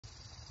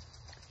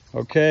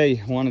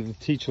Okay, wanted to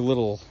teach a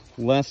little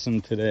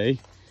lesson today.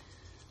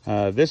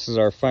 This is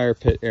our fire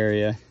pit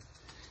area,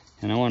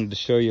 and I wanted to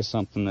show you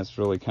something that's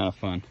really kind of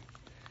fun.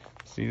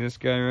 See this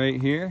guy right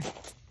here?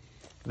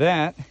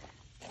 That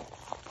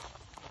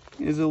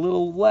is a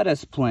little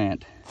lettuce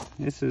plant.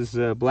 This is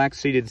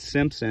black-seeded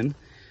Simpson.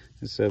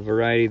 It's a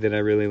variety that I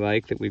really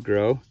like that we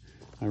grow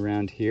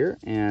around here,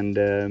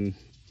 and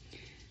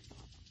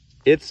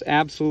it's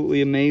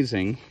absolutely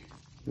amazing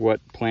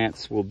what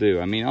plants will do.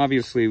 I mean,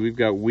 obviously we've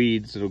got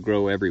weeds that'll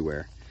grow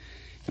everywhere.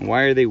 And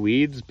why are they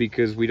weeds?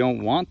 Because we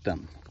don't want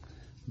them.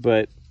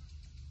 But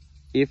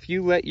if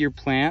you let your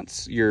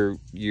plants, your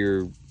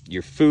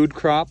food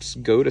crops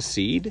go to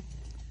seed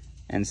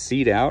and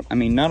seed out, I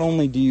mean, not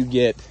only do you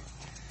get,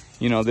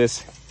 you know,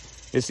 this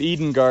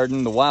Eden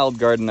garden, the wild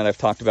garden that I've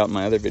talked about in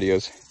my other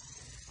videos,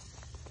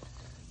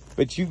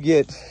 but you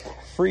get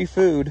free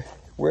food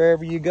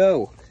wherever you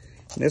go.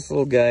 And this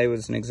little guy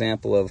was an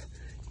example of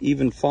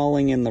even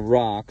falling in the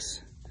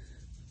rocks.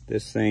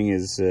 This thing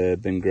has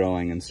been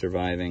growing and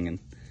surviving,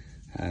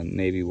 and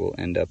maybe we'll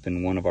end up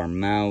in one of our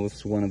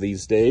mouths one of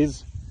these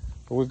days.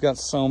 But we've got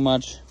so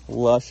much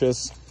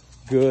luscious,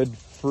 good,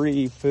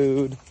 free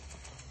food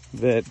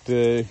that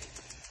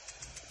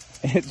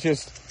it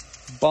just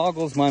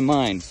boggles my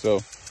mind. So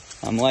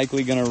I'm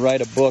likely gonna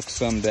write a book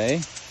someday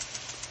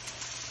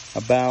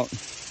about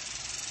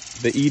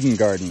the Eden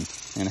Garden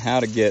and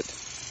how to get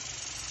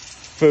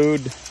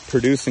food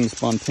producing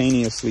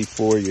spontaneously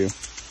for you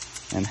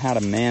and how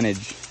to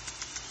manage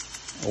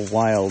a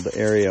wild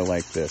area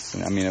like this.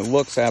 And I mean, it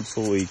looks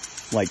absolutely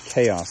like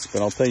chaos,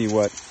 but I'll tell you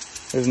what,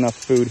 there's enough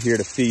food here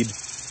to feed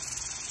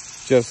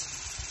just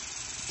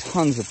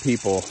tons of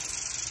people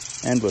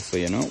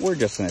endlessly. You know, we're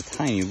just in a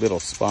tiny little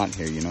spot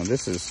here. You know,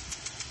 this is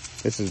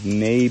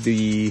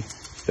maybe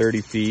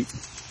 30 feet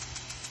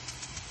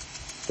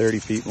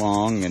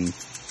long and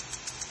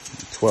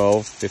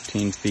 12,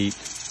 15 feet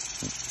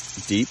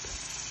deep.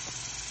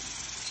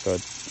 So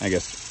I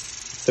guess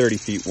 30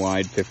 feet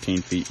wide,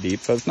 15 feet deep.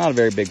 So it's not a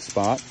very big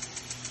spot.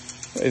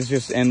 It's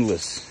just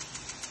endless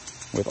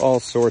with all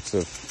sorts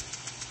of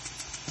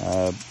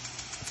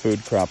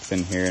food crops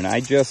in here. And I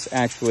just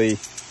actually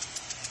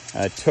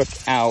took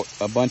out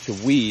a bunch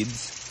of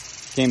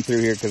weeds, came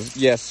through here, because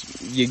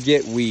yes, you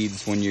get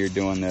weeds when you're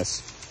doing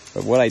this.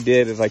 But what I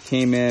did is I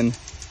came in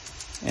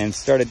and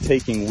started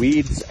taking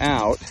weeds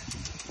out.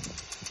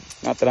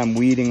 Not that I'm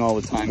weeding all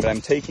the time, but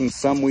I'm taking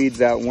some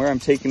weeds out. And where I'm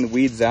taking the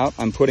weeds out,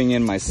 I'm putting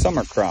in my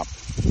summer crop.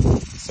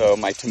 So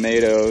my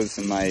tomatoes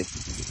and my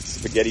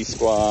spaghetti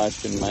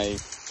squash and my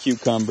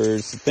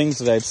cucumbers, things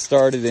that I've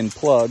started in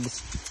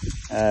plugs,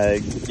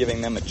 giving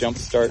them a jump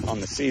start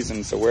on the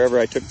season. So wherever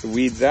I took the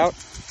weeds out,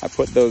 I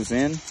put those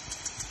in,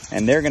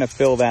 and they're gonna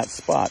fill that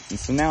spot. And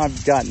so now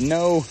I've got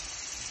no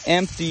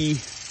empty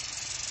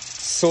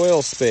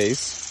soil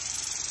space.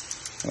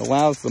 It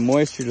allows the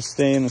moisture to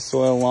stay in the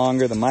soil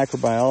longer, the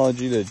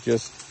microbiology to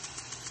just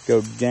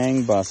go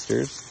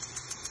gangbusters.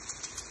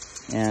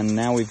 And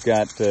now we've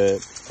got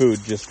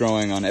food just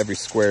growing on every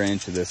square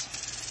inch of this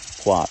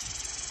plot.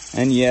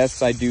 And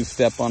yes, I do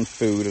step on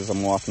food as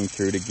I'm walking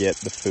through to get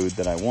the food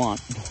that I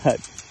want. But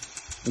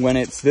when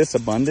it's this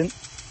abundant,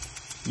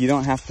 you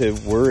don't have to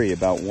worry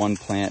about one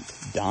plant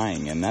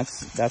dying. And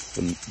that's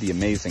the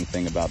amazing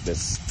thing about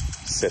this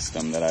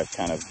system that I've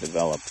kind of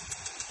developed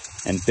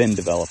and been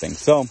developing.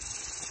 So,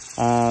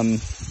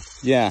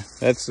 yeah,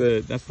 that's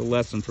the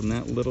lesson from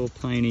that little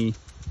tiny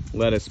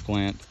lettuce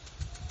plant.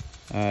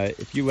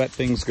 If you let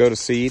things go to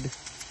seed,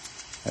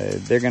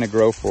 they're going to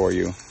grow for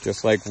you,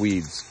 just like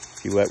weeds.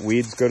 If you let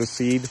weeds go to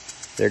seed,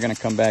 they're going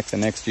to come back the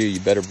next year. You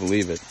better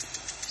believe it.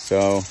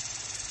 So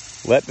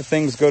let the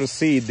things go to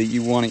seed that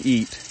you want to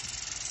eat,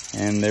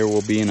 and there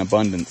will be an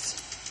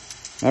abundance.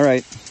 All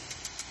right,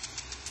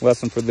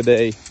 lesson for the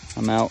day.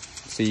 I'm out.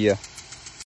 See ya.